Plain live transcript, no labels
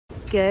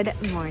Good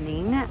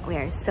morning. We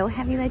are so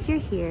happy that you're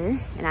here,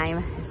 and I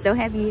am so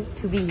happy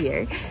to be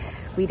here.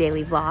 We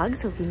daily vlog,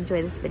 so if you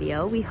enjoy this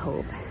video, we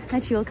hope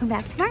that you will come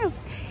back tomorrow.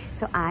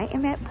 So I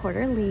am at Port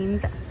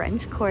Orleans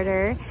French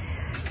Quarter.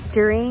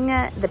 During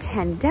the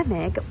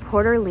pandemic,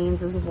 Port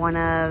Orleans was one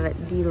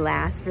of the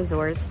last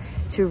resorts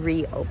to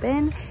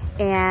reopen,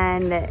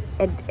 and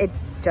it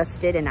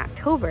just did in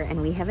October,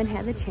 and we haven't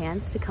had the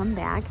chance to come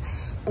back.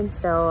 And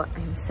so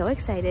I'm so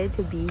excited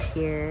to be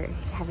here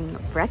having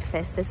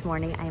breakfast this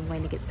morning. I am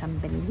going to get some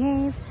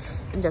beignets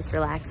and just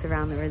relax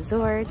around the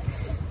resort.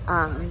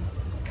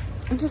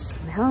 It just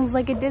smells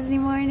like a Disney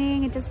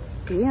morning. It just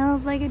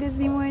feels like a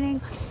Disney morning.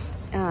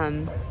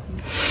 I'm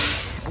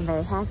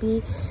very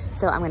happy.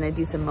 So I'm gonna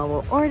do some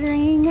mobile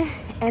ordering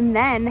and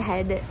then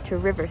head to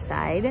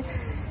Riverside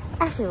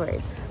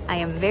afterwards. I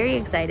am very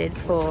excited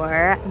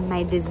for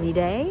my Disney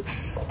day,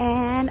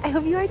 and I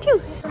hope you are too.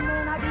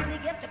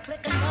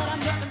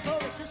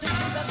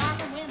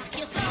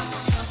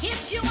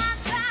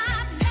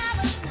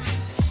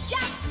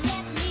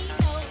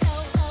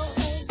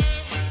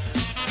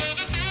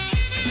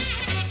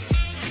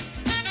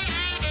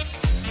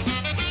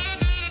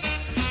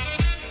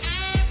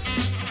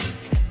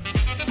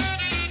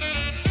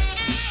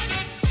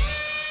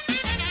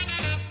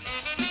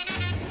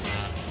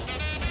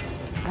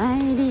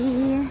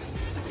 Alrighty,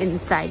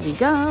 inside we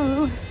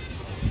go.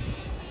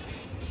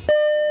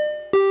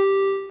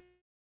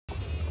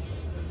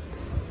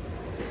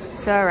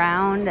 So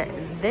around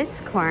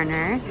this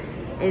corner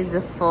is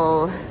the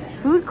full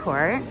food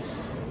court,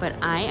 but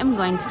I am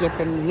going to get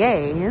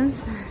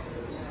beignets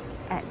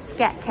at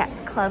Scat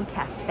Cat's Club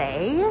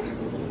Cafe.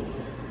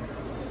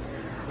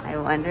 I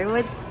wonder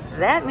what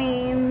that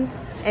means.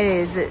 It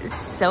is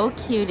so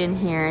cute in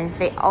here.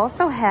 They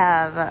also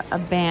have a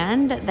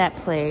band that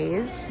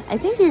plays, I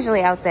think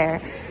usually out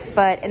there,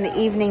 but in the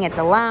evening it's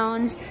a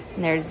lounge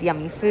and there's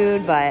yummy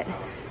food, but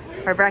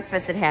for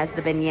breakfast it has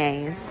the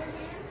beignets.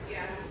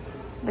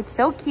 It's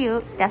so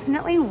cute,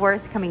 definitely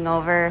worth coming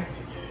over.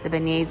 The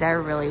beignets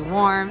are really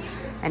warm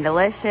and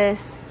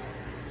delicious.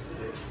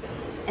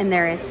 And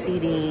there is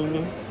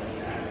seating.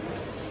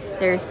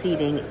 There's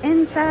seating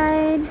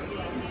inside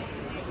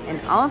and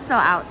also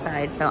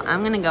outside. So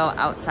I'm gonna go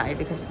outside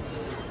because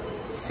it's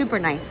super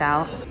nice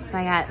out. So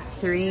I got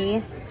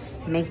 3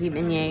 Mickey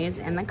beignets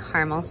and the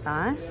caramel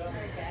sauce.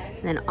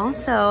 And then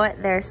also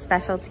their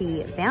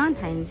specialty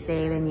Valentine's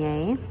Day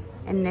beignet.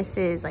 And this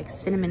is like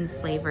cinnamon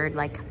flavored,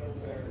 like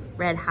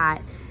red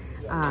hot,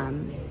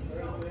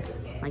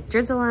 like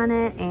drizzle on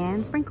it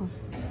and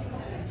sprinkles.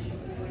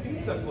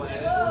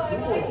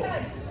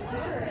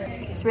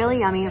 It's really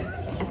yummy.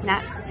 It's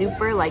not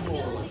super like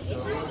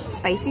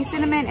spicy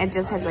cinnamon. It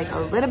just has like a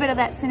little bit of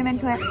that cinnamon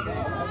to it.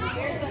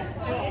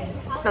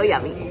 So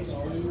yummy.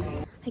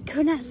 I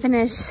could not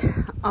finish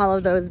all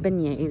of those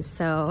beignets,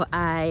 so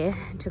I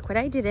took what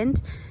I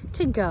didn't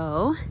to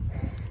go.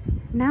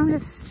 Now I'm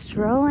just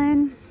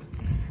strolling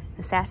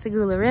the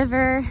Sassagoula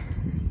River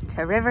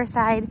to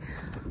Riverside.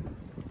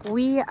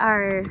 We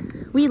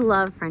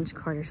love French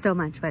Quarter so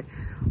much, but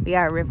we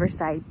are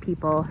Riverside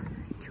people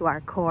to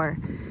our core.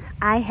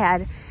 I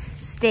had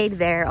stayed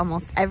there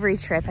almost every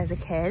trip as a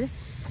kid,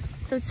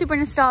 so it's super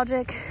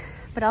nostalgic,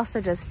 but also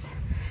just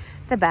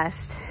the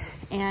best.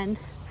 And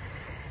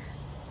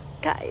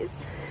guys,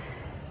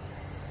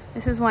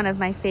 this is one of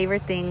my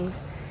favorite things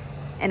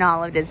in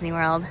all of Disney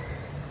World.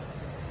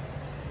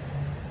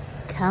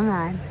 Come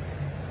on.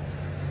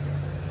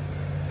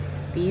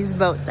 These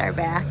boats are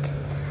back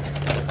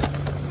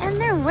and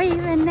they're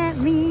waving at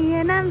me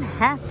and I'm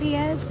happy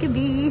as could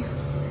be.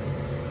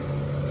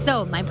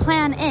 So my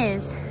plan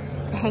is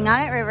to hang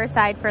out at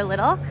Riverside for a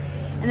little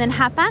and then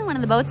hop on one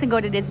of the boats and go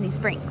to Disney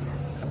Springs.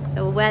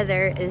 The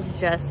weather is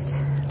just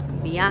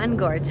beyond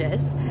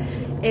gorgeous.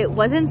 It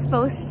wasn't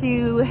supposed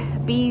to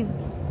be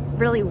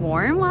really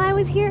warm while I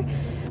was here,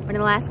 but in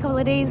the last couple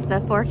of days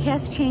the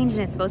forecast changed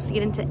and it's supposed to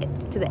get into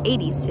the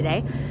 80s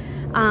today.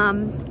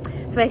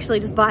 So I actually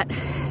just bought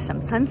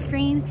some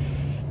sunscreen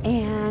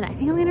and I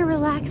think I'm gonna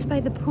relax by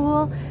the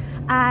pool.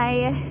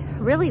 I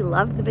really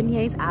loved the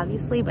beignets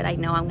obviously, but I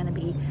know I'm gonna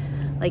be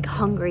like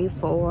hungry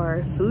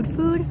for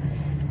food.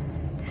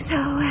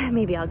 So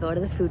maybe I'll go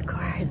to the food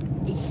court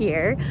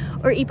here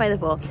or eat by the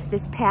pool.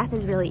 This path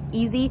is really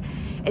easy.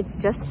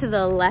 It's just to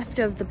the left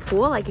of the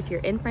pool. Like if you're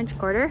in French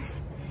Quarter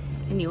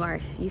and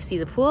you see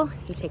the pool,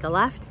 you take a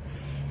left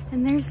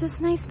and there's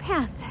this nice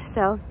path.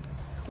 So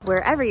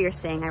wherever you're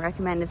staying, I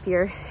recommend if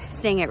you're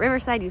staying at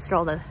Riverside, you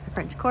stroll the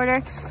French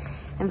Quarter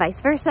and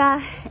vice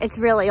versa. It's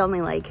really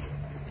only like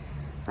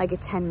a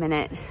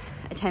 10-minute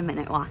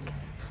walk.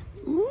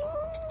 Ooh,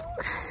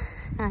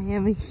 I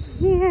am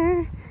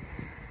here.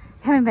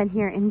 Haven't been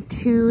here in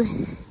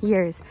 2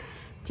 years.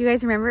 Do you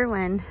guys remember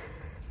when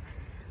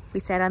we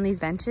sat on these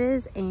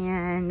benches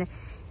and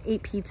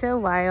ate pizza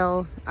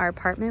while our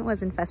apartment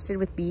was infested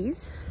with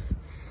bees?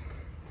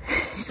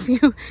 If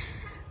you've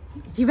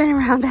been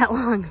around that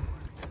long,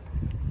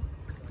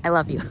 I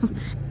love you.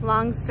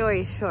 Long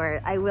story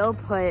short, I will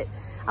put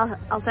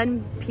I'll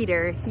send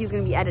Peter, he's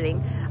gonna be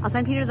editing. I'll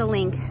send Peter the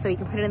link so you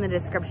can put it in the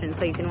description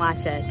so you can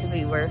watch it, because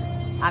we were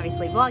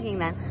obviously vlogging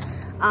then.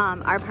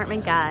 Our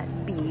apartment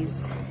got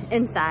bees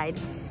inside,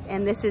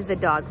 and this is a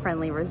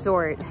dog-friendly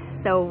resort.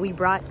 So we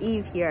brought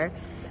Eve here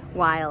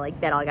while like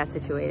that all got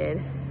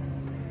situated.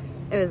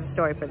 It was a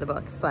story for the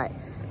books, but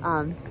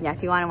yeah,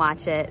 if you wanna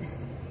watch it,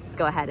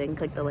 go ahead and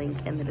click the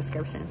link in the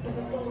description.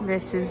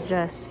 This is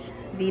just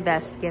the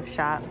best gift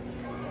shop.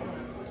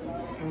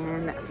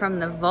 And from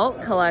the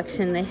Vault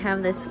collection, they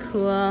have this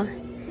cool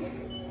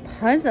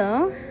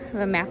puzzle of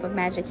a map of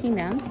Magic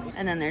Kingdom.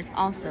 And then there's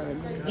also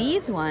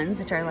these ones,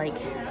 which are like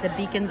the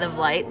beacons of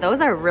light.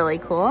 Those are really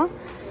cool.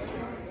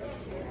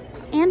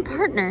 And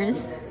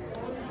partners.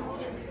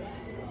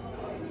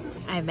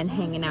 I've been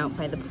hanging out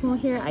by the pool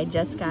here. I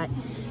just got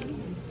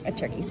a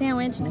turkey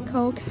sandwich and a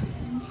Coke.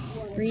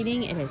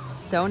 Reading, it is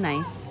so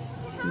nice.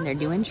 And they're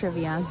doing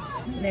trivia.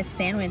 This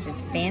sandwich is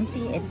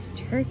fancy. It's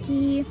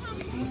turkey.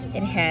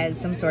 It has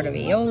some sort of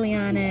aioli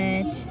on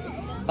it,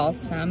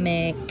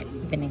 balsamic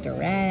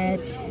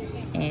vinaigrette,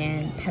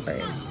 and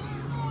peppers.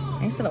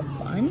 Nice little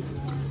bun.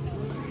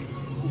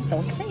 I'm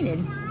so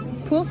excited.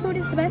 Pool food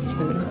is the best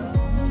food.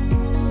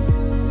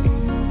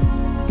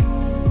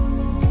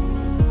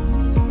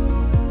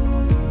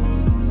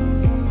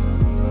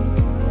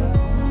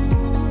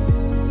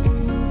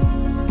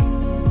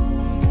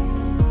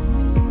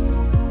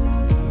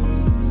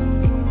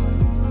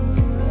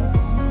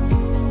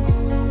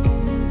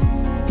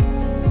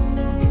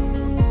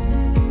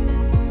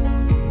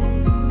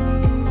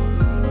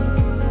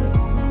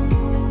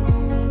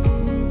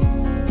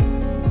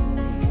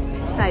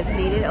 I've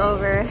made it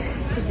over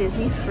to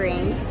Disney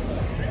Springs.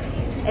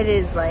 It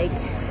is like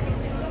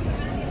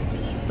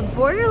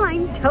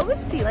borderline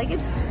toasty. Like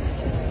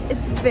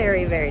it's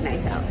very, very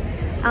nice out.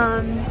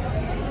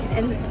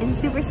 And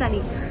super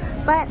sunny.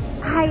 But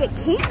I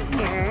came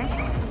here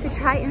to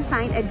try and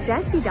find a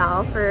Jessie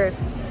doll for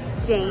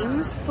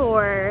James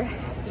for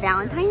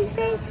Valentine's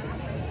Day.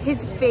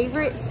 His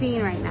favorite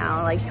scene right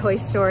now, like Toy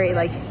Story,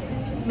 like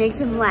makes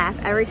him laugh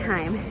every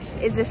time,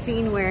 is the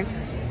scene where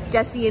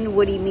Jessie and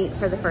Woody meet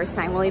for the first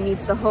time. Well, he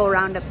meets the whole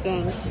Roundup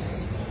gang.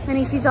 Then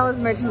he sees all his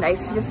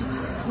merchandise. He just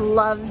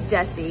loves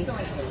Jessie.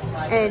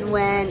 And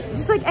when,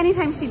 just like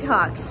anytime she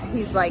talks,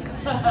 he's like,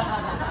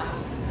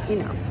 you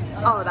know,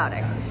 all about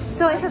her.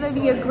 So I thought that'd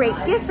be a great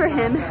gift for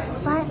him,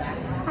 but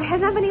I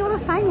have not been able to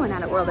find one.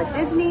 Not at World of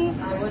Disney,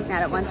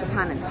 not at Once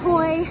Upon a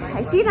Toy.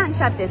 I see it on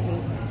Shop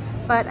Disney,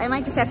 but I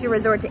might just have to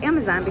resort to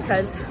Amazon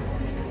because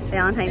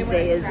Valentine's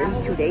Day is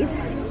in 2 days.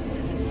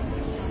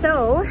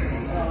 So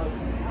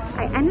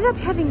I ended up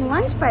having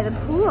lunch by the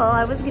pool.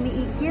 I was gonna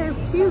eat here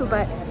too,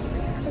 but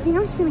I think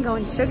I'm just gonna go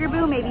in Sugar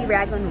Boo, maybe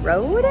Raglan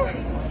Road,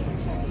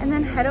 and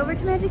then head over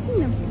to Magic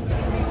Kingdom.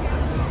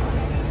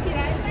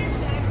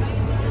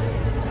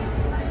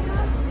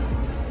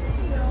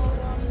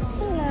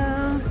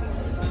 Hello.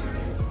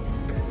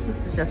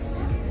 This is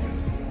just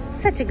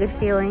such a good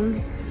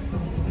feeling.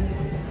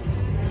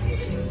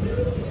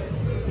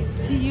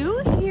 Do you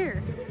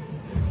hear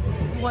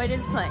what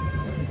is playing?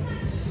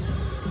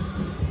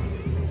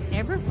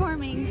 They're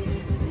performing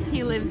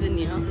He Lives in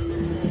You.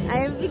 I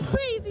have the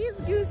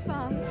craziest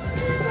goosebumps.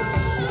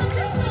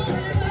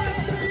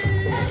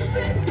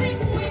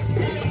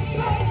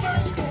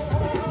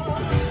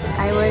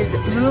 I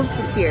was moved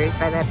to tears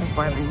by that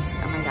performance.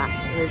 Oh my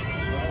gosh, it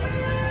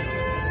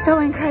was so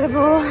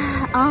incredible.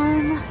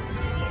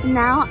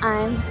 Now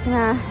I'm just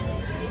gonna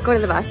go to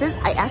the buses.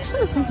 I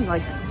actually was thinking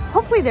like,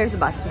 hopefully there's a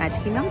bus to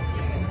Magic Kingdom.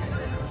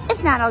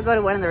 If not, I'll go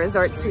to one of the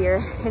resorts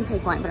here and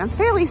take one, but I'm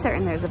fairly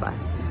certain there's a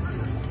bus.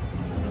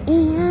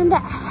 And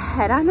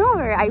head on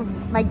over.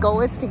 My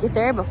goal is to get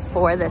there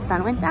before the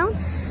sun went down,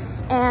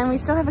 and we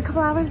still have a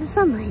couple hours of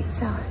sunlight,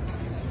 so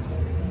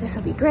this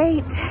will be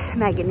great.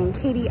 Megan and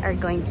Katie are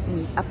going to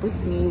meet up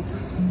with me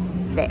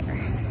there.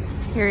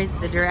 Here is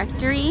the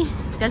directory.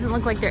 Doesn't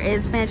look like there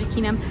is Magic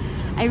Kingdom.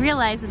 I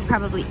realize what's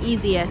probably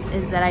easiest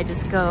is that I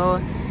just go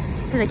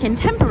to the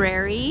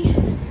Contemporary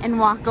and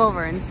walk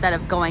over instead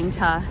of going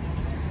to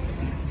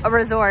a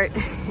resort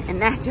in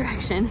that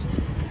direction.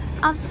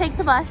 I'll just take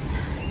the bus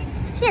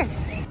here.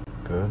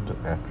 Good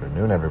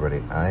afternoon,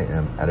 everybody. I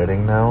am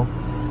editing now.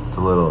 It's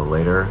a little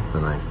later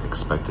than I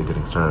expected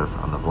getting started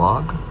on the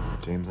vlog.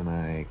 James and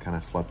I kind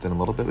of slept in a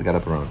little bit. We got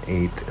up around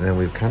 8, and then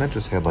we've kind of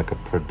just had like a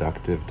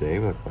productive day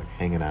with like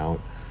hanging out.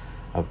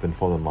 I've been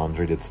folding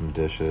laundry, did some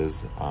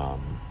dishes,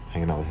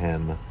 hanging out with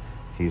him.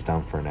 He's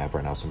down for a nap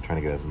right now, so I'm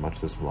trying to get as much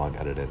of this vlog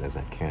edited as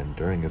I can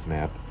during his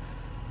nap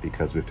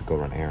because we have to go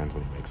run errands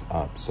when he wakes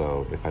up.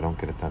 So if I don't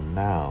get it done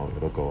now,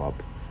 it'll go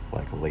up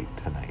like late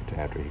tonight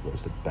after he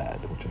goes to bed,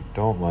 which I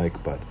don't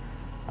like, but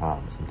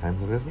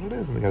sometimes it is what it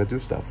is, and we gotta do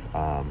stuff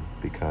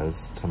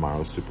because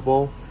tomorrow's Super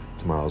Bowl.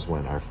 Tomorrow's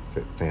when our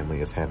family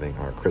is having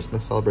our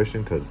Christmas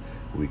celebration because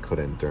we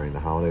couldn't during the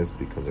holidays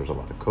because there's a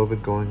lot of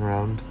COVID going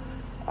around.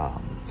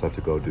 So I have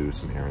to go do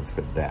some errands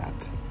for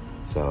that.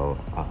 So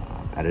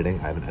editing,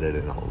 I haven't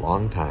edited in a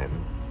long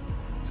time,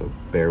 so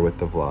bear with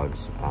the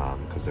vlogs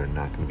because they're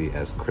not going to be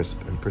as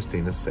crisp and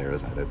pristine as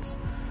Sarah's edits.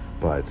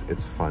 but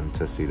it's fun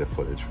to see the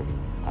footage from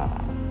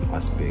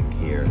us being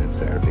here and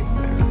Sarah being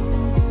there.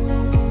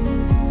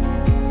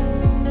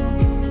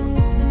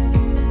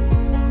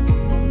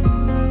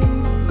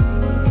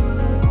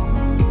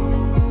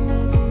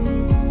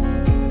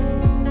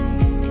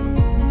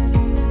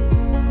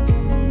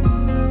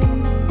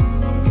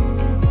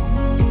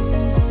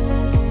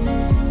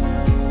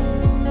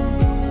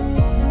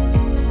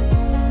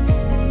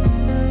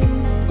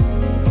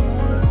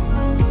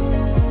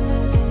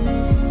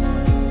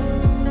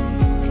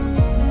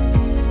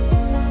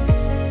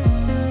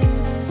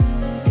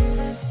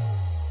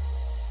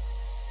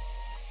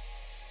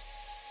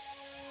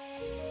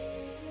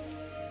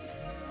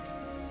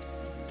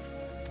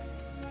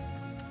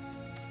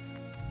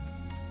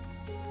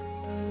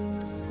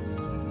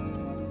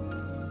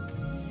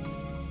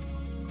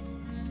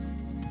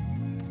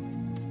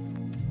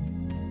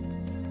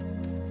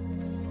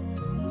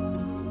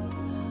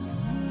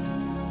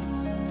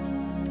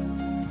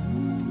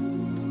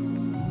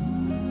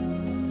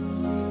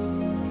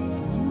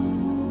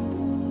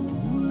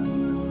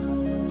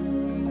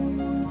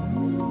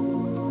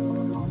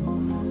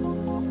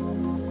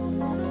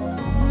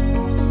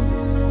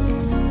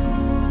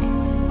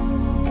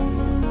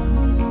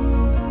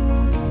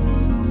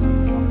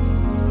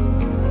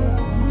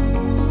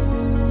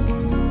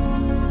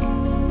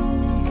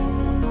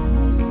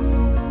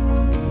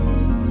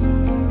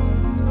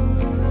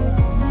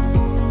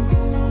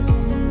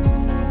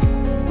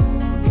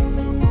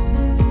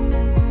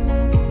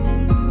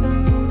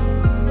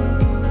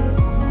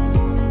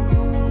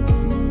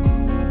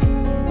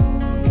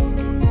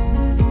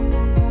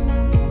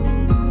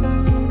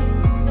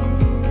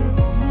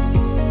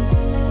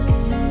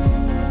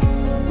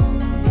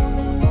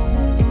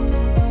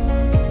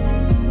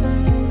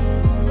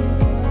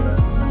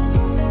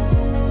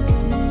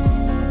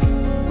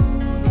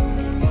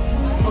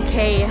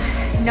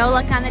 No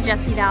luck on the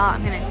Jessie doll.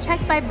 I'm gonna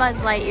check by Buzz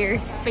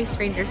Lightyear Space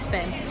Ranger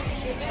spin.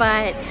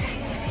 But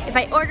if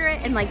I order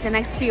it in like the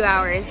next few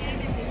hours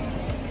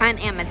on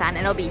Amazon,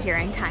 it'll be here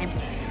in time.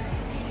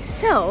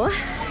 So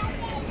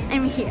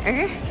I'm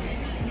here.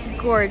 It's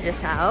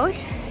gorgeous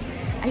out.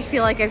 I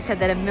feel like I've said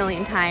that a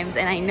million times,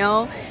 and I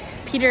know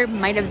Peter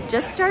might have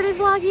just started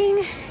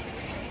vlogging,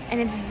 and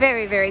it's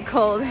very, very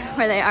cold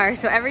where they are.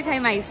 So every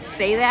time I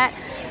say that,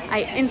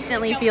 I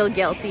instantly feel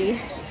guilty.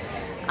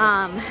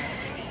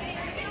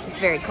 It's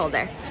very cold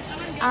there.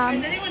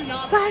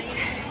 But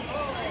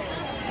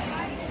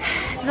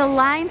the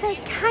lines are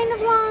kind of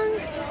long,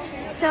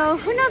 so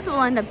who knows what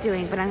we'll end up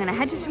doing. But I'm gonna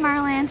head to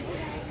Tomorrowland,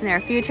 and there are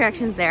a few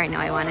attractions there I know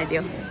I want to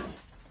do.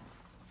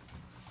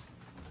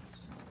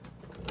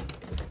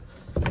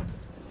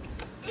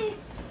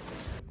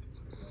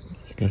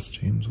 I guess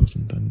James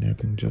wasn't done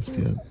napping just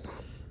yet.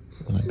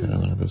 When I got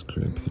him out of his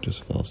crib, he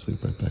just fell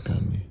asleep right back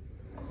on me.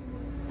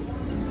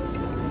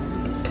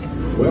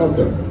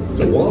 Welcome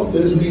to Walt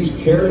Disney's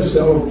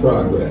Carousel of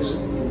Progress.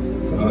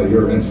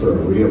 You're in for a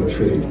real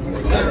treat.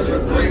 There's a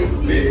great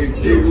big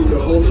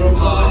beautiful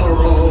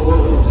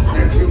tomorrow,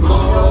 and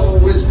tomorrow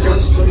is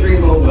just a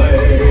dream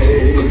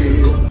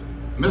away.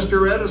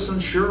 Mr. Edison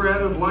sure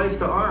added life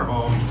to our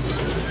home.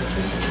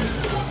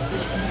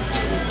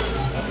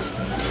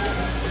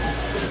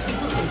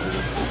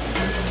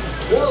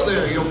 Whoa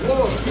there, you'll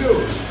blow a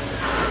fuse.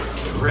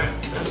 Crap,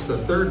 that's the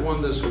third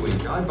one this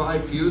week. I buy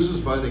fuses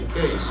by the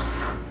case.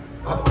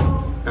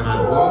 And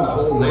I've blown the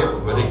whole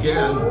neighborhood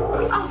again.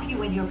 Oh,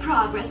 you and your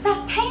progress.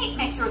 That paint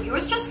mixer of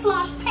yours just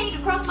sloshed paint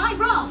across my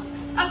room.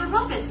 A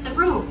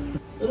room.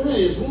 But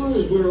hey, as long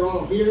as we're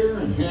all here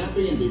and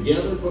happy and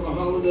together for the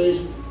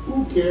holidays,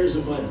 who cares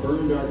if I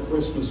burned our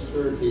Christmas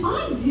turkey?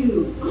 I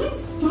do. I'm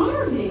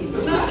starving.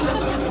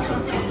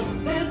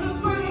 There's a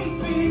great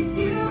big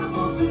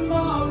beautiful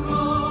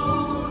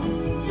tomorrow,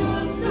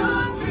 just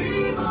a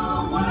dream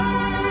away.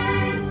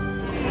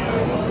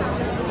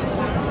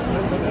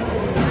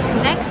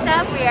 Next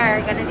up, we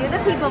are gonna do the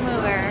People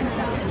Mover.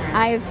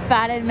 I have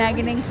spotted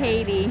Megan and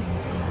Katie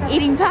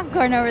eating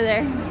popcorn over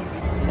there.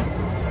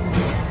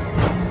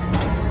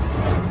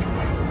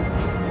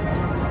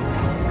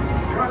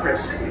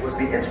 Progress City was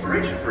the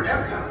inspiration for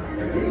Epcot,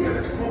 and many of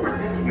its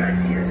forward-thinking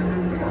ideas have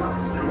been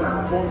realized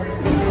throughout Walt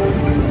Disney World.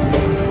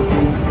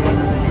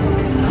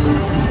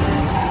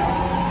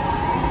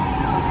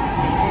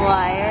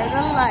 Why are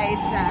the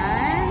lights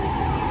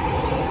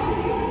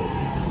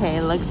on?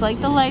 Okay, looks like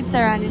the lights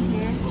are on in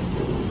here.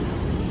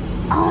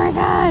 Oh my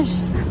gosh!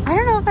 I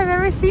don't know if I've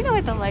ever seen it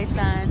with the lights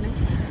on.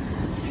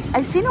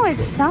 I've seen it with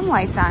some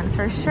lights on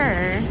for sure.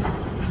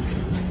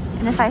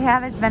 And if I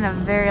have, it's been a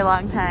very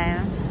long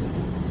time.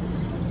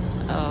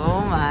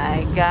 Oh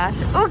my gosh.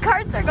 Oh,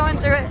 carts are going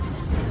through it.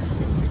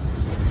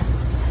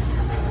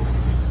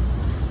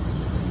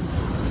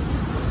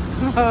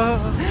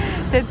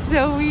 Oh, that's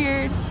so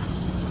weird.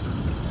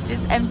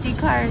 Just empty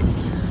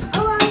carts.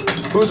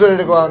 Who's ready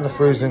to go out in the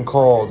freezing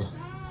cold?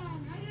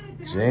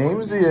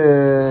 James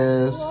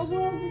is.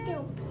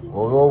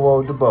 Whoa, whoa,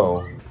 whoa,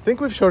 DeBow. I think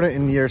we've showed it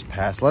in years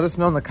past. Let us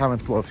know in the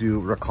comments below if you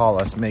recall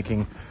us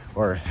making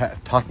or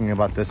talking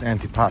about this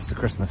antipasta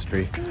Christmas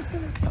tree.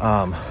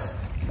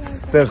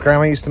 Sarah's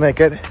grandma used to make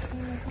it.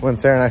 When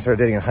Sarah and I started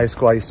dating in high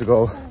school,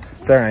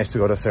 Sarah and I used to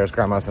go to Sarah's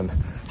grandma's and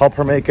help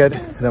her make it.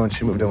 And then when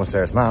she moved in with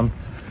Sarah's mom,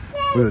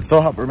 we would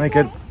still help her make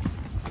it.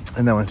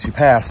 And then when she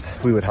passed,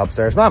 we would help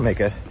Sarah's mom make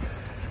it.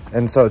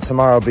 And so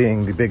tomorrow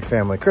being the big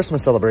family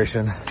Christmas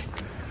celebration,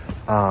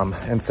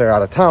 and Sarah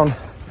out of town,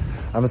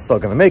 I'm still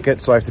gonna make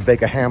it. So I have to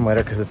bake a ham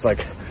later because it's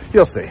like,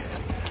 you'll see.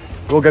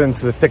 We'll get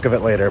into the thick of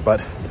it later,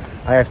 but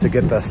I have to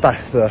get the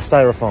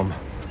styrofoam,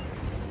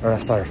 or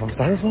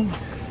styrofoam?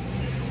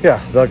 Yeah,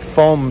 the like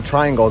foam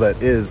triangle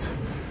that is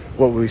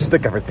what we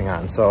stick everything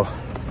on. So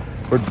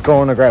we're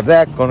going to grab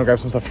that, going to grab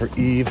some stuff for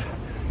Eve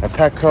at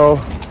Petco,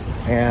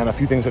 and a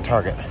few things at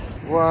Target.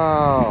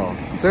 Wow.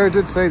 Sarah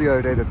did say the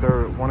other day that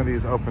one of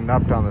these opened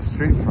up down the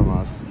street from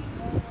us.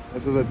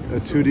 This is a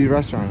 2D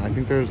restaurant. I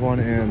think there's one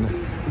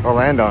in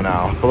Orlando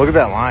now. But look at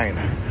that line.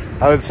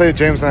 I would say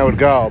James and I would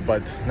go,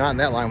 but not in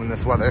that line in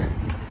this weather.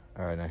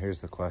 All right, now here's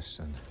the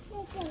question.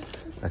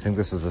 I think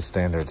this is the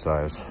standard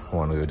size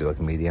one. We would do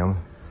like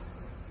medium.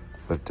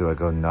 But do I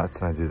go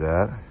nuts and I do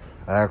that?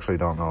 I actually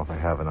don't know if I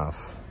have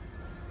enough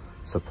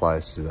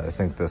supplies to do that. I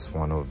think this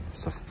one would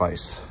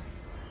suffice.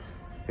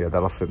 Yeah,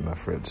 that'll fit in the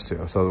fridge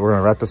too. So we're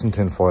gonna wrap this in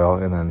tin foil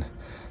and then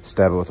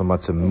stab it with a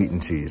bunch of meat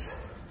and cheese.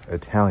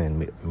 Italian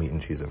meat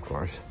and cheese, of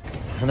course.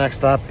 The next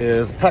stop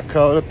is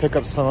Petco to pick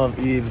up some of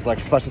Eve's like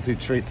specialty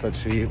treats that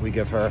we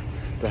give her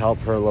to help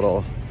her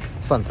little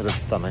sensitive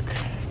stomach.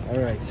 All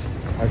right,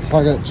 our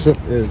Target trip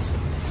is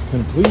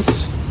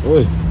complete.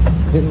 Oy,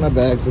 hitting my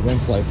bags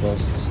against light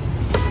posts.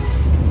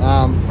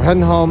 We're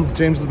heading home.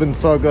 James has been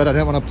so good. I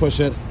didn't want to push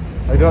it.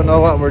 I don't know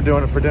what we're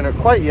doing for dinner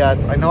quite yet.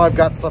 I know I've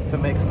got stuff to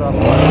make stuff,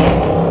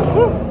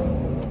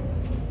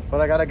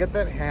 but I gotta get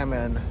that ham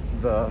in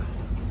the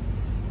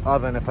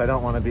oven if I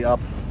don't want to be up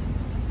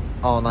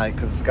all night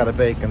because it's got to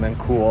bake and then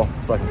cool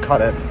so I can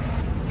cut it.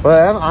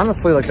 But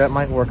honestly, like that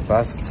might work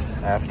best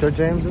after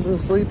James is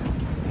asleep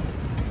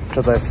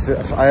because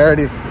I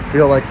already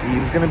feel like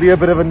Eve's gonna be a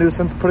bit of a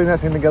nuisance putting that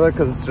thing together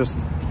because it's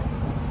just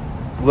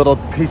little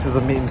pieces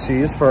of meat and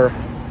cheese for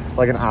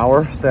like an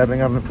hour, stabbing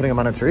them and putting them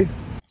on a tree.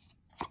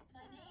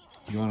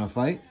 You want to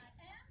fight?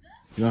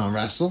 You want to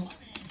wrestle?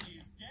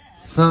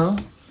 Huh?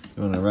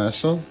 You want to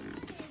wrestle?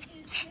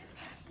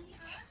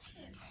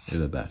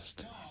 You're the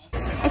best.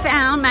 I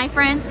found my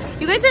friends.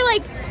 You guys are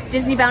like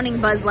Disney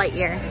bounding Buzz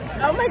Lightyear.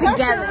 Oh my gosh,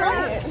 you're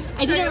right.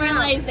 I didn't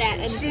realize that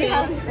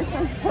until... It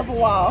says purple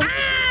wall.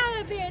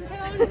 Ah,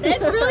 Pantone.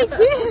 That's really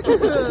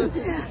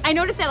cute. I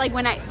noticed that like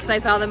because I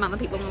saw them on the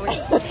People Mover.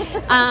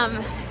 I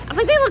was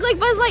like, they look like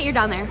Buzz Lightyear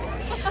down there.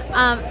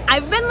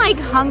 I've been like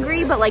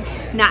hungry, but like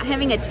not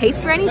having a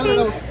taste for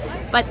anything.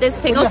 But this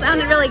pickle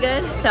sounded really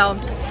good, so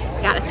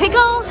got a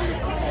pickle,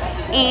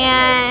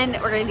 and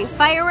we're gonna do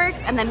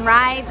fireworks and then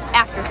rides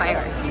after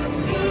fireworks.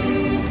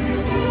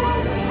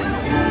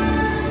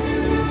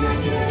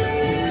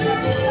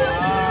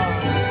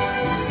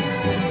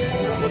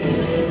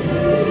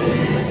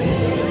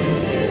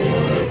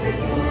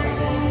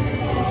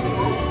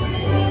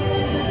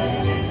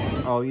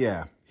 Oh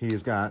yeah,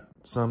 he's got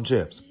some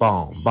chips.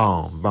 Boom,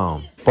 boom,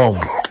 boom, boom.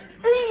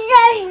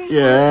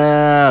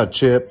 Yeah,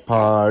 chip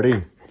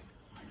party.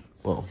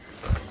 Whoa.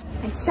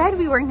 I said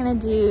we weren't gonna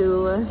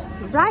do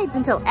rides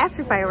until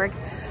after fireworks,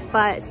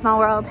 but Small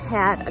World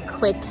had a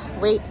quick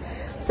wait,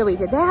 so we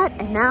did that,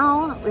 and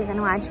now we're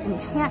gonna watch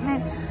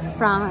Enchantment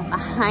from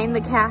behind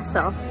the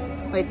castle,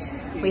 which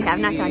we have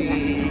not done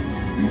yet.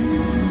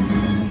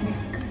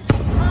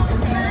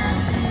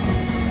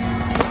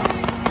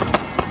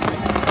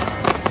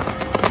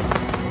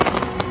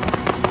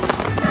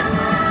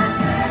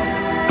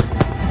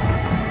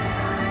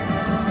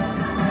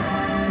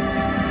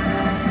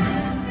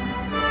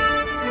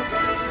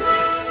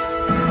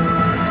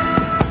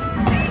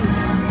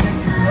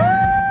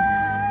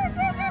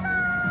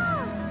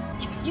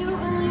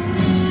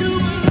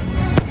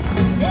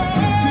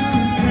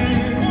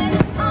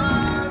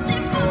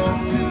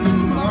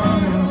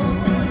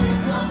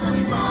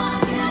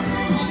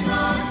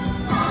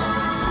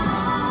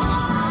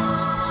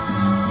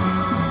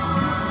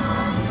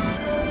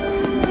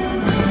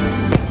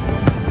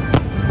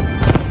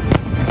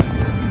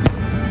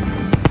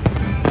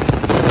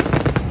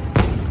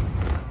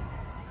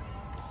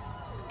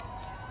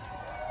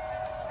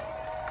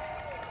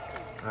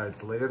 All right,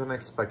 it's later than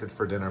expected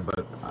for dinner,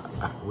 but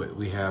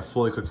we have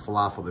fully cooked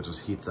falafel that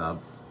just heats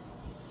up.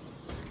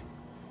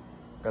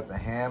 Got the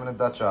ham in a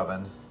Dutch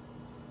oven,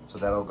 so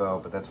that'll go,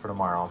 but that's for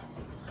tomorrow.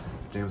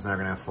 James and I are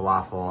gonna have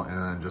falafel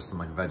and then just some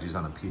like veggies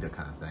on a pita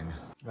kind of thing.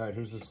 All right,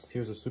 here's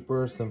a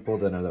super simple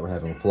dinner that we're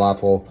having: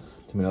 falafel,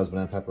 tomatoes,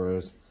 banana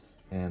peppers,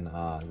 and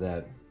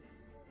that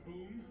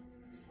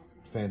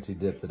fancy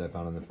dip that I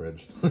found in the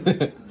fridge.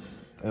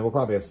 And we'll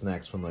probably have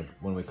snacks from like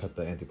when we cut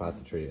the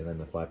antipasta tree, and then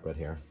the flatbread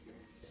here.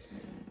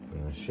 I'm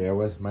gonna share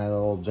with my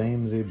little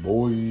Jamesy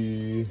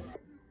boy.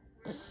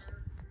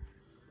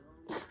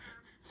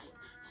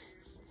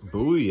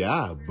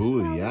 Booyah,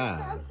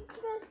 booyah.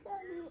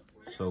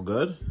 So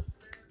good?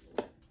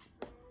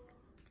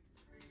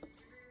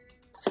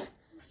 Well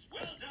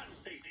done,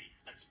 Stacy.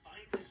 Let's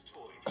find this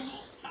toy.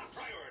 Top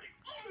priority.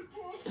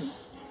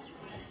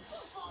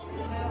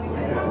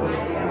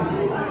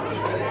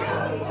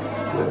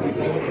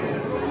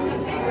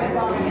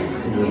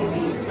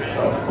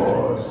 Of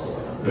course,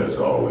 there's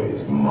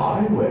always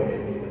my way.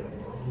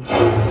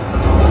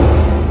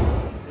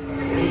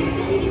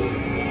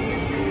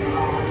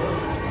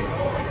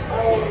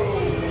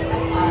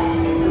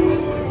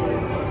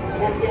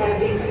 Let there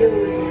be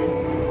views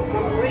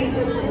from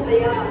regions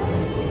beyond.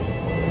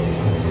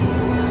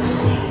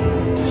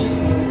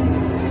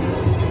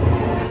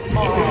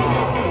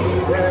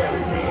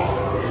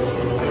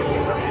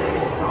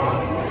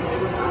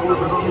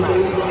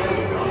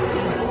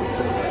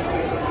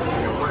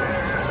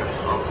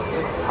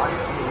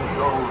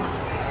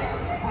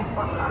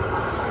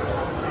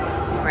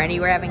 Ready?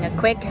 We're having a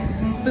quick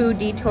food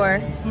detour.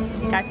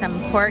 Got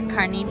some pork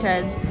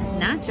carnitas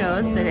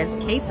nachos that has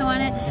queso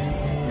on it.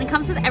 And it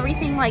comes with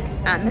everything like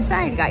on the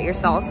side. Got your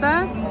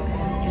salsa,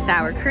 your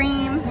sour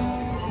cream,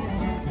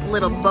 a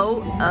little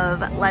boat of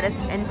lettuce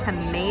and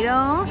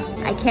tomato.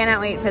 I cannot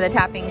wait for the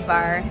toppings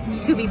bar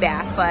to be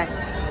back, but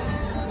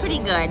it's pretty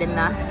good in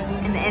the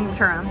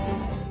interim.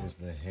 Here's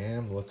the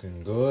ham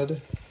looking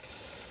good.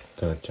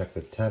 Gonna check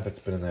the temp. It's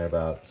been in there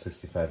about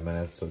 65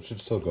 minutes, so it should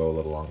still go a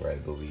little longer, I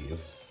believe.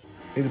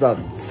 Needs about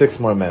 6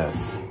 more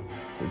minutes.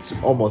 It's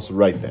almost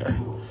right there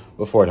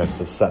before it has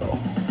to settle.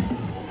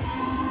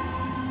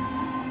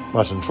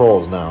 Watching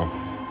Trolls now.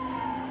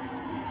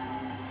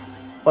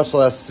 Watched the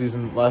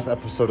last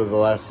episode of the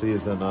last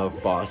season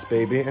of Boss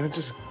Baby, and it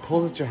just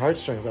pulls at your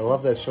heartstrings. I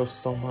love that show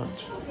so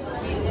much.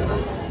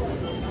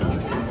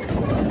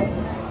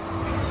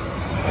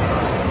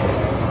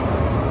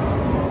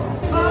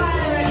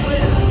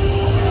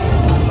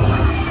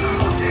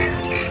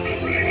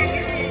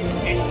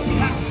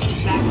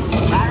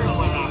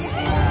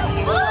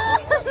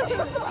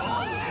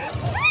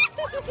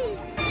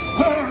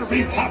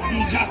 Be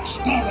Captain Jack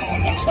Sparrow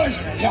and the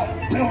treasure, you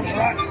bilge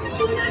rat.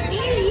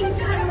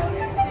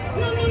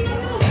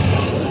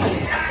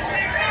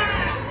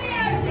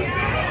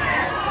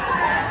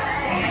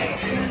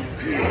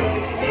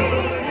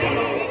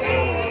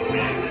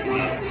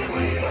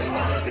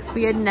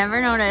 We had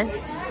never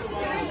noticed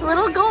a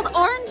little gold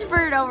orange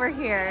bird over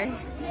here.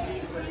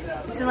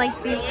 It's in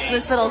like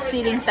this little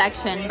seating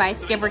section by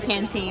Skipper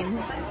Canteen.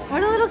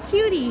 What a little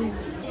cutie.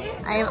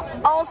 I've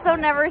also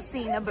never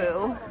seen a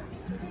boo.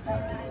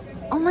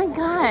 Oh my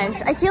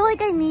gosh, I feel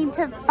like I need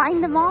to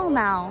find them all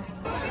now.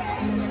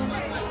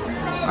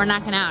 We're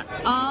knocking out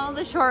all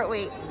the short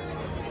weights.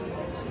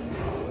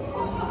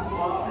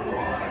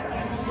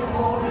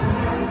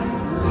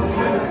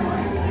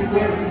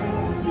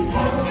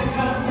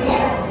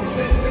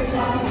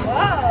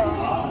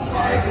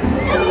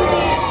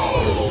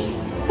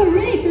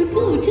 Hooray for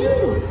Boo,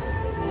 too!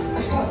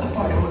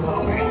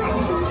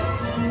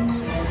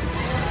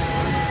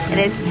 It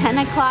is 10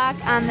 o'clock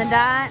on the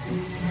dot.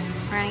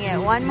 We're gonna get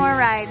one more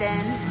ride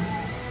in.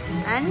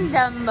 And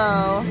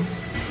Dumbo.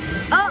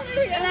 Oh,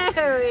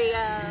 there we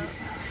go.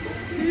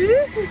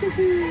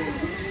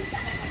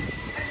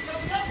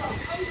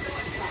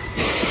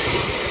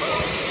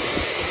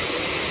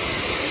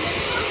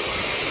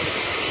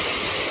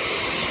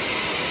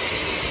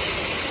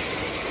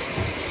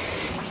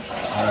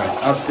 All right,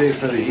 update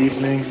for the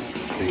evening.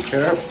 Be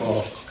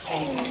careful.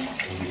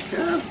 Be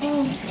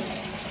careful.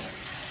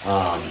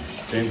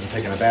 James is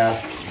taking a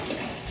bath.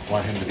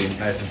 Want him to be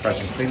nice and fresh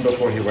and clean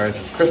before he wears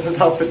his Christmas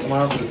outfit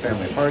tomorrow for the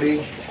family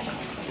party.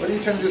 What are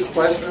you trying to do,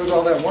 splash me with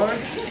all that water?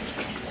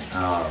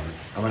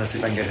 I'm gonna see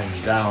if I can get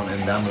him down,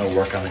 and then I'm gonna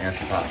work on the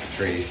antipasta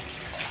tree.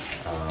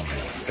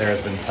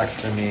 Sarah's been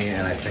texting me,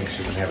 and I think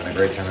she's been having a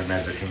great time at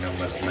Magic Kingdom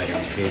with Megan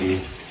and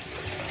Katie.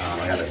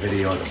 I got a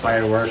video of the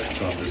fireworks,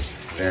 so I'm just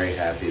very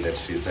happy that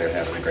she's there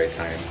having a great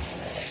time.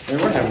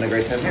 And we're having a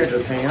great time here,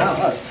 just hanging out,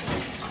 us.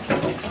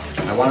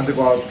 I wanted to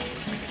go out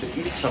to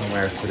eat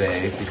somewhere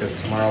today because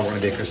tomorrow we're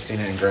going to be at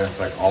Christina and Grant's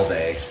like all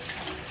day.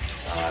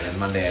 And then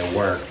Monday I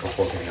work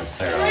before picking up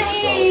Sarah.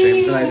 So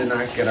James and I did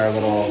not get our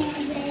little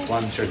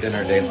lunch or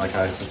dinner date like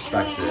I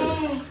suspected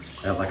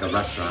at like a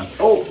restaurant.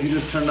 Oh, he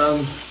just turned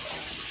on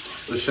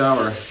the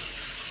shower.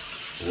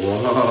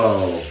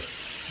 Whoa.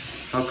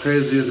 How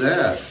crazy is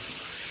that?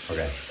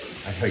 Okay,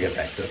 I gotta get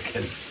back to this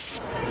kid.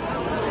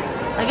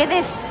 Look at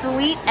this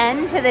sweet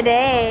end to the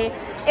day.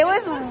 It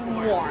was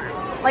warm.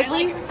 Like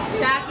we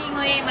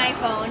shockingly, my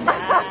phone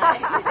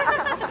died.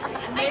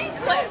 I did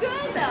so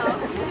good though.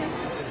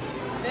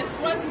 This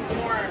was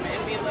warm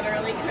and we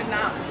literally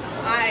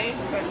I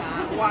could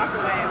not walk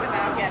away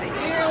without getting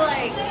it. We were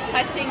like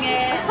touching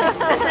it.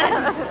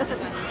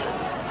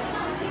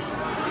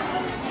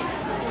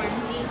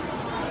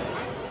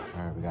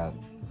 Alright, we got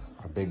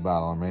our big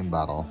bottle, our main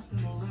bottle.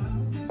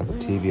 Got the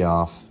TV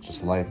off,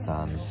 just lights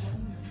on.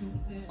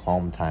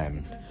 Calm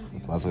time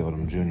with Leslie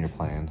Odom Jr.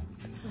 playing.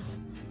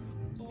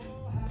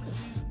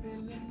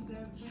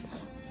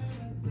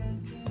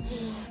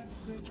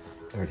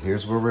 Alright,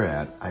 here's where we're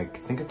at. I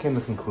think I came to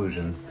the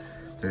conclusion.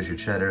 There's your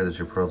cheddar, there's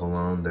your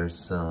provolone, there's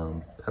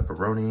some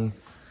pepperoni,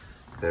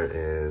 there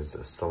is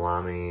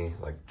salami,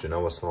 like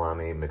Genoa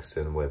salami mixed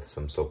in with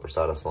some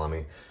soppressata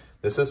salami.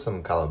 This is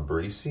some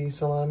calabrese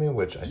salami,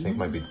 which I think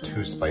might be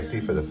too spicy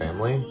for the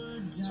family.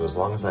 So as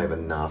long as I have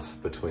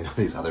enough between all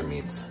these other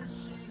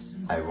meats,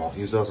 I won't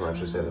use those. I'll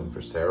actually save them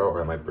for Sarah,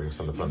 or I might bring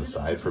some to put on the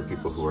side for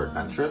people who are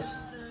adventurous.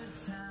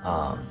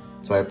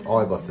 So all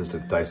I've left is to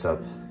dice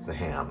up the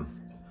ham.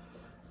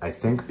 I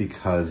think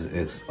because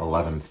it's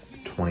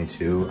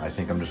 11:22, I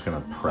think I'm just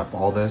gonna prep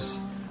all this,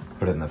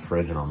 put it in the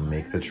fridge, and I'll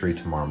make the tree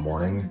tomorrow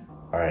morning.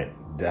 All right,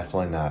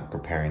 definitely not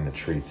preparing the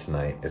tree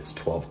tonight. It's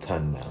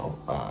 12:10 now.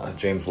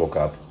 James woke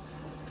up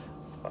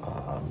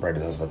right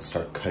as I was about to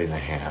start cutting the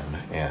ham,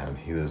 and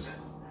he was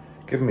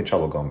giving me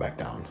trouble going back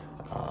down.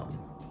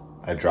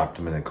 I dropped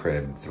him in a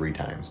crib 3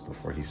 times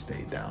before he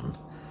stayed down.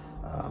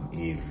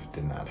 Eve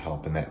did not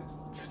help in that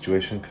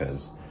situation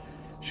because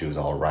she was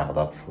all riled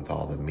up with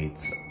all the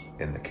meats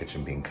in the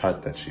kitchen being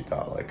cut that she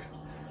thought like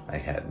I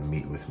had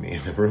meat with me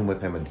in the room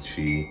with him, and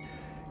she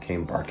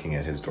came barking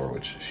at his door,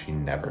 which she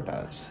never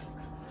does.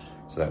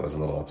 So that was a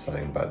little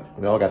upsetting, but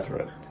we all got through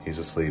it. He's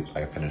asleep.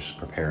 I finished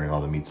preparing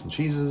all the meats and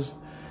cheeses.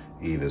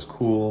 Eve is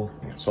cool.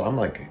 So I'm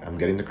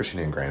getting the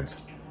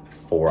Scandinavianz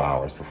 4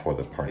 hours before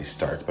the party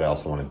starts, but I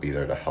also want to be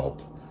there to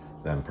help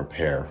them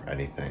prepare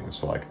anything.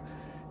 So like,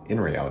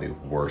 in reality,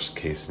 worst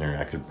case scenario,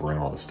 I could bring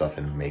all the stuff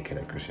and make it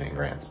at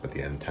Scandinavianz, but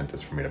the intent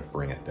is for me to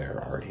bring it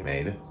there already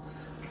made.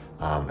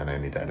 And I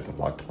need to edit the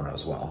vlog tomorrow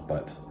as well,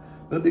 but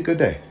it'll be a good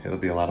day. It'll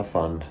be a lot of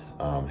fun.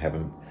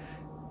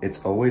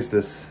 It's always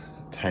this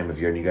time of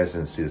year, and you guys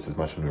didn't see this as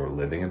much when we were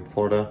living in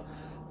Florida,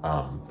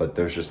 but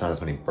there's just not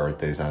as many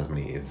birthdays, not as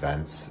many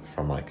events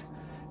from like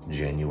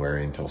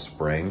January until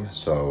spring.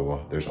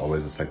 So there's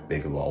always this like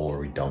big lull where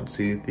we don't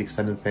see the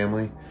extended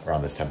family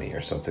around this time of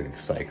year. So it's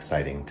like,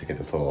 exciting to get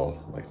this little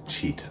like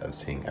cheat of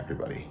seeing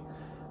everybody.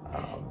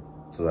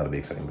 So that'll be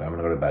exciting, but I'm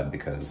gonna go to bed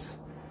because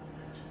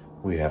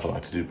we have a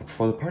lot to do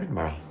before the party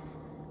tomorrow.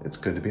 It's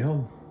good to be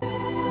home.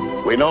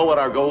 We know what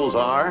our goals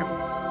are.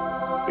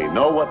 We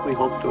know what we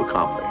hope to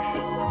accomplish.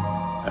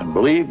 And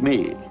believe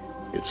me,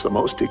 it's the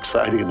most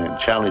exciting and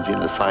challenging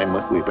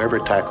assignment we've ever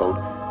tackled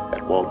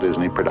at Walt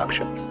Disney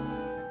Productions.